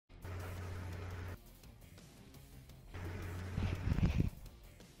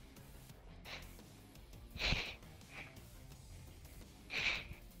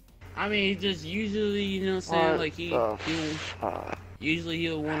I mean, he just usually, you know what I'm saying, like Fuck? usually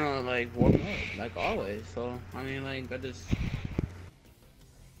he'll wanna like warm up, like always. So I mean, like I just,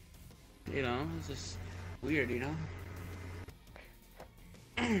 you know, it's just weird, you know.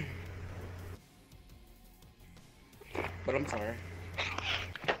 But I'm sorry.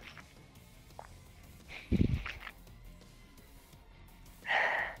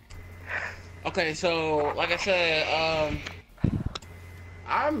 Okay, so like I said,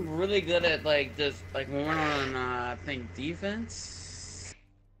 I'm really good at like just like when we're on I think defense.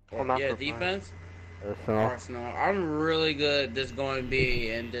 Or, yeah, defense. Arsenal. I'm really good at just going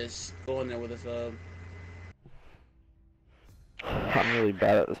B and just going there with a sub. I'm really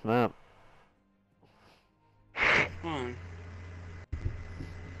bad at this map. Hmm.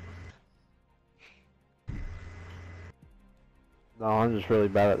 No, I'm just really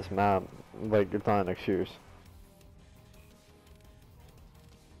bad at this map. Like, it's not an excuse.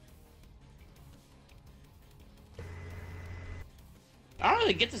 I don't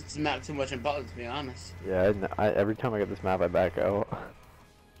really get this map too much in public, to be honest. Yeah, every time I get this map, I back out.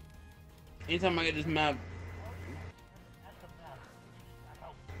 Anytime I get this map,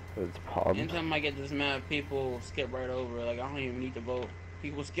 It's pubs. anytime I get this map, people skip right over. Like I don't even need to vote.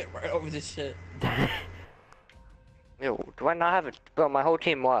 People skip right over this shit. Yo, do I not have it? Bro, my whole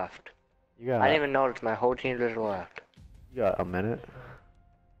team left. You got. I didn't even notice my whole team just left. You got a minute.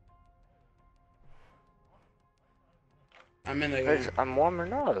 I'm in there. I'm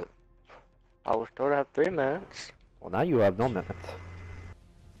warming up. I was told to have 3 minutes. Well, now you have no minutes.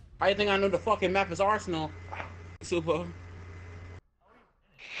 I think I know the fucking map is Arsenal. Super.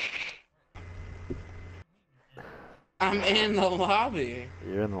 I'm in the lobby.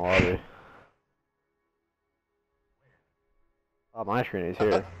 You're in the lobby. Oh, my screen is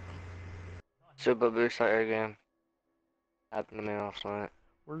here. Super boost your game. Happened to me last night.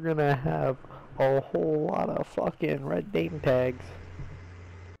 We're gonna have a whole lot of fucking red name tags.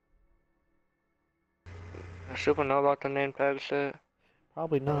 Does Super know about the name tag shit?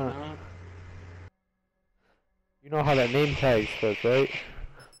 Probably not. You know how that name tag fits, right?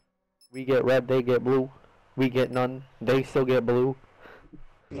 We get red, they get blue. We get none, they still get blue.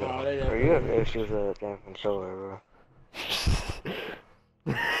 No, they Bro, you have issues with that damn controller,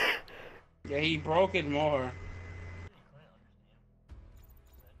 bro. Yeah, he broke it more.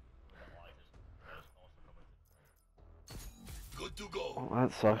 Good to go. Oh,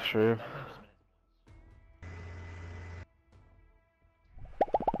 that sucks, true.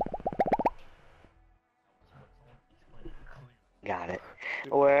 Got it.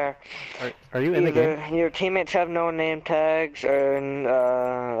 Where Are you in the game? your teammates have no name tags, and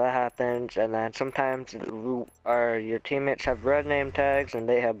that happens, and then sometimes your teammates have red name tags and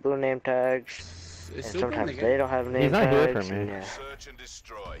they have blue name tags, and sometimes they don't have name tags. He's not here for me. Yeah. Search and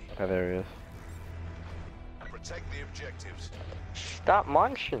destroy. Okay, there he is. Protect the objectives. Stop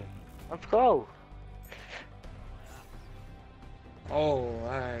munching. Let's go. Oh,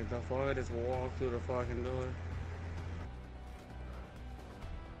 alright, the fuck, I just walk through the fucking door.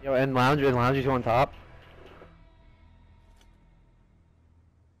 Yo, and lounge is on top.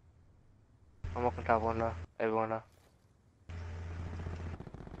 I'm up on top window. Everyone now.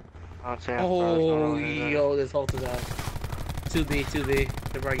 I don't see him. Oh, yo, this ult is out. 2B,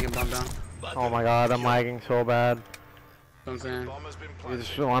 2B. They're probably getting bumped down. Oh my god, I'm lagging so bad. You know what I'm saying? Bomb has been You planted.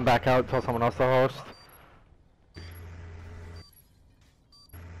 just want back out, tell someone else to host.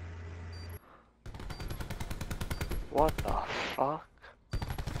 What the fuck?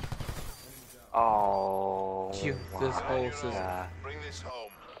 Oh. Yo, this host is. Bring this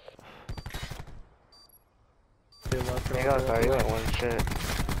home. You guys are doing one shit.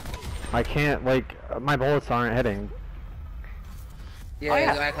 I can't, like, my bullets aren't hitting. Yeah,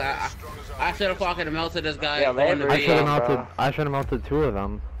 exactly. I should have fucking melted this guy. Yeah, going to I be, should have melted 2 of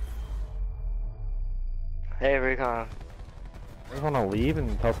them. Hey, Recon. I just want to leave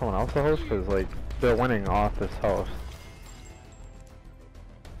and tell someone else to host, because, like, they're winning off this host.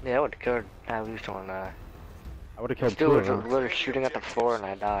 Yeah, I would have killed at least one. I would have killed This 2 dude of was them. literally shooting at the floor and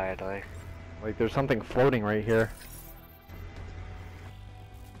I died. Like, there's something floating right here.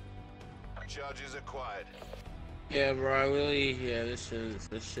 Charges acquired. Yeah, bro, I really, yeah, this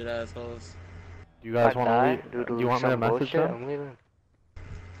shit assholes. Do you guys I want died to due leave? to Do you want me to some message bullshit, them? I'm leaving.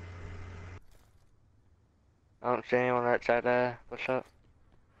 I don't see anyone right side there. What's up?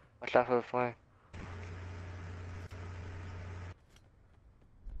 What's up for the flank?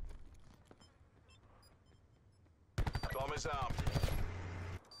 Bomb is armed.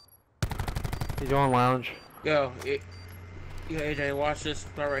 He's on lounge. Yo, AJ, watch this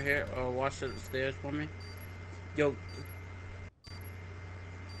part right here. Watch the stairs for me. Yo.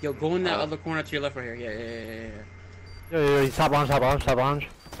 Yo, go in that other corner to your left right here. Yo, top lounge.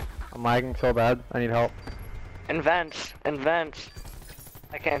 I'm lagging so bad. I need help. In vents.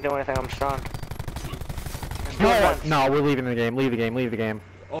 I can't do anything. I'm stunned. No, we're leaving the game. Leave the game.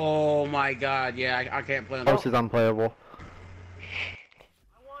 Oh my god, yeah, I can't play on House is unplayable.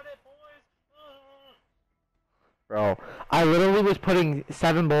 Bro, I literally was putting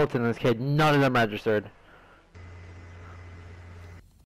 7 bullets in this kid. None of them registered.